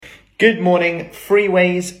Good morning. 3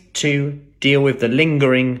 ways to deal with the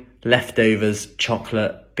lingering leftovers,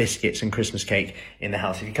 chocolate, biscuits and Christmas cake in the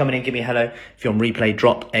house. If you're coming in, give me a hello. If you're on replay,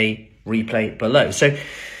 drop a replay below. So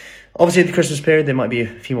obviously at the Christmas period, there might be a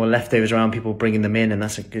few more leftovers around, people bringing them in, and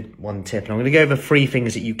that's a good one tip. And I'm going to go over 3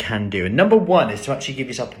 things that you can do. And number 1 is to actually give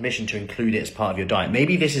yourself permission to include it as part of your diet.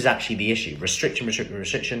 Maybe this is actually the issue.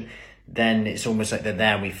 Restriction. Then it's almost like they're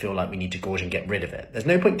there and we feel like we need to gorge and get rid of it. There's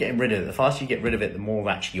no point getting rid of it. The faster you get rid of it, the more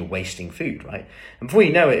actually you're wasting food, right? And before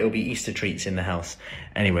you know it, it'll be Easter treats in the house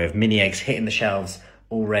anyway, with mini eggs hitting the shelves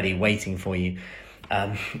already waiting for you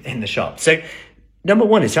in the shop. So number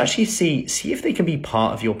 1 is to actually see if they can be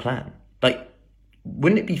part of your plan. Like,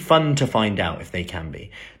 wouldn't it be fun to find out if they can be?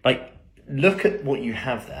 Like, look at what you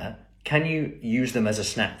have there. Can you use them as a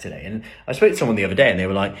snack today? And I spoke to someone the other day and they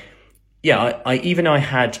were like, yeah, I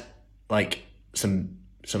had like some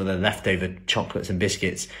of the leftover chocolates and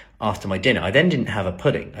biscuits after my dinner. I then didn't have a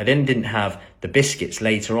pudding. I then didn't have the biscuits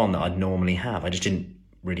later on that I'd normally have. I just didn't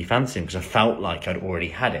really fancy them because I felt like I'd already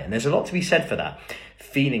had it. And there's a lot to be said for that.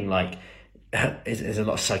 Feeling like there's a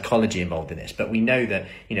lot of psychology involved in this, but we know that,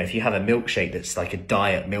 you know, if you have a milkshake that's like a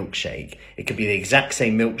diet milkshake, it could be the exact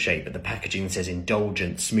same milkshake, but the packaging says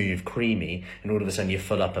indulgent, smooth, creamy, and all of a sudden you're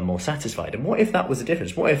full up and more satisfied. And what if that was the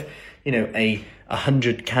difference? What if, you know, a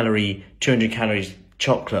 100 calorie, 200 calories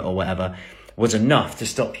chocolate or whatever was enough to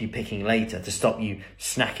stop you picking later, to stop you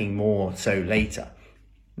snacking more so later?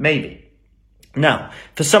 Maybe. Now,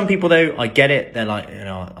 for some people though, I get it. They're like, you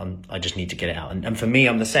know, I just need to get it out. And for me,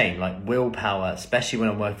 I'm the same. Like, willpower, especially when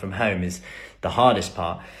I'm working from home, is the hardest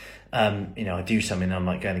part. You know, I do something, I'm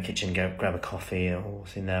like, go in the kitchen, go grab a coffee, or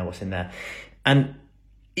what's in there? And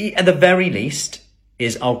at the very least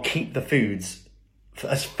is I'll keep the foods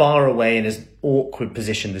as far away and as awkward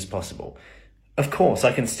positioned as possible. Of course,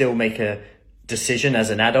 I can still make a decision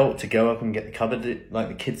as an adult to go up and get the cupboard like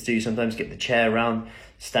the kids do sometimes, get the chair around,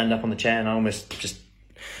 stand up on the chair, and I almost just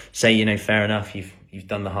say, you know, fair enough, you've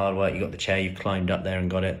done the hard work, you got the chair, you've climbed up there and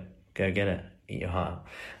got it, go get it, eat your heart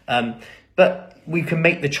out. But we can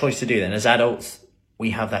make the choice to do that, and as adults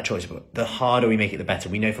we have that choice, but the harder we make it, the better.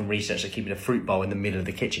 We know from research that keeping a fruit bowl in the middle of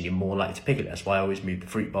the kitchen, you're more likely to pick it. That's why I always move the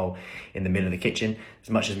fruit bowl in the middle of the kitchen. As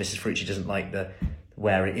much as Mrs. Frucci doesn't like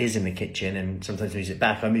where it is in the kitchen and sometimes moves it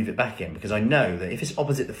back, I move it back in, because I know that if it's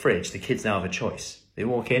opposite the fridge, the kids now have a choice. They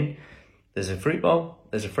walk in, there's a fruit bowl,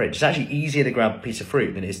 there's a fridge. It's actually easier to grab a piece of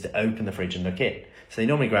fruit than it is to open the fridge and look in. So they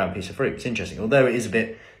normally grab a piece of fruit. It's interesting. Although it is a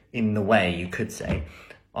bit in the way, you could say,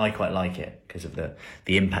 I quite like it because of the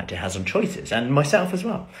impact it has on choices, and myself as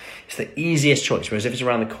well. It's the easiest choice. Whereas if it's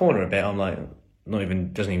around the corner a bit, I'm like,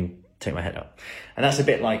 doesn't even take my head up. And that's a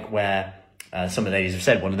bit like where some of the ladies have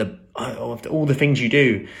said, of all the things you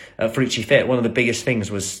do at Frucci Fit, one of the biggest things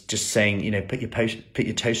was just saying, you know, put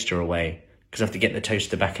your toaster away, because I have to get the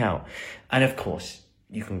toaster back out. And of course,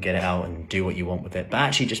 you can get it out and do what you want with it, but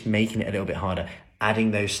actually just making it a little bit harder,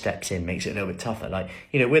 adding those steps in makes it a little bit tougher. Like,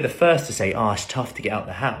 you know, we're the first to say, it's tough to get out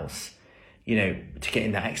the house, you know, to get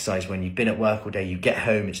in that exercise. When you've been at work all day, you get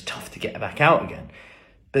home, it's tough to get back out again.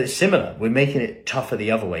 But it's similar. We're making it tougher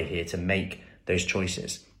the other way here to make those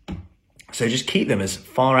choices. So just keep them as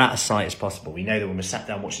far out of sight as possible. We know that when we're sat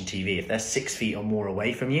down watching TV, if they're 6 feet or more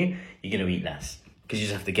away from you, you're going to eat less, because you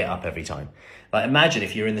just have to get up every time. Like, imagine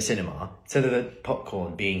if you're in the cinema, instead of the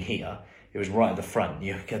popcorn being here, it was right at the front.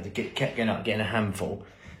 You had to kept getting up, getting a handful,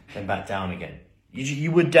 then back down again. You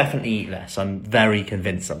would definitely eat less. I'm very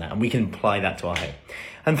convinced on that, and we can apply that to our home.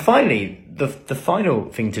 And finally, the final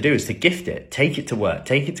thing to do is to gift it. Take it to work,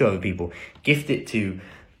 take it to other people, gift it to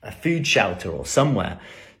a food shelter or somewhere.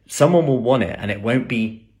 Someone will want it and it won't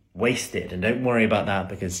be wasted. And don't worry about that,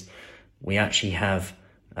 because we actually have,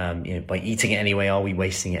 you know, by eating it anyway, are we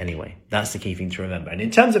wasting it anyway? That's the key thing to remember. And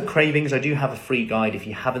in terms of cravings, I do have a free guide. If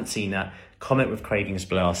you haven't seen that, comment with cravings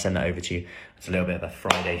below. I'll send that over to you. It's a little bit of a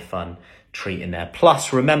Friday fun treat in there.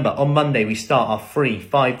 Plus, remember, on Monday, we start our free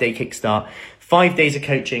 5-day kickstart, 5 days of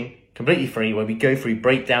coaching, completely free, where we go through,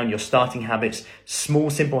 break down your starting habits, small,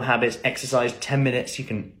 simple habits, exercise, 10 minutes. You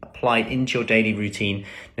can apply it into your daily routine,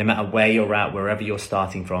 no matter where you're at, wherever you're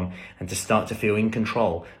starting from, and to start to feel in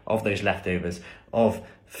control of those leftovers, of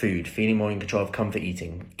food, feeling more in control of comfort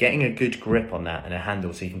eating, getting a good grip on that and a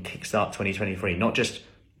handle so you can kickstart 2023, not just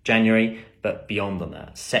January, but beyond on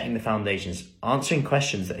that, setting the foundations, answering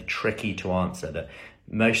questions that are tricky to answer, that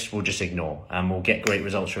most will just ignore, and we'll get great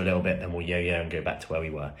results for a little bit, then we'll yo-yo and go back to where we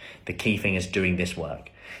were. The key thing is doing this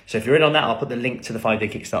work. So if you're in on that, I'll put the link to the 5-day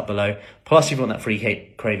kickstart below. Plus, if you want that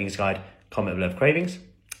free cravings guide, comment below for cravings,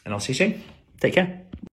 and I'll see you soon. Take care.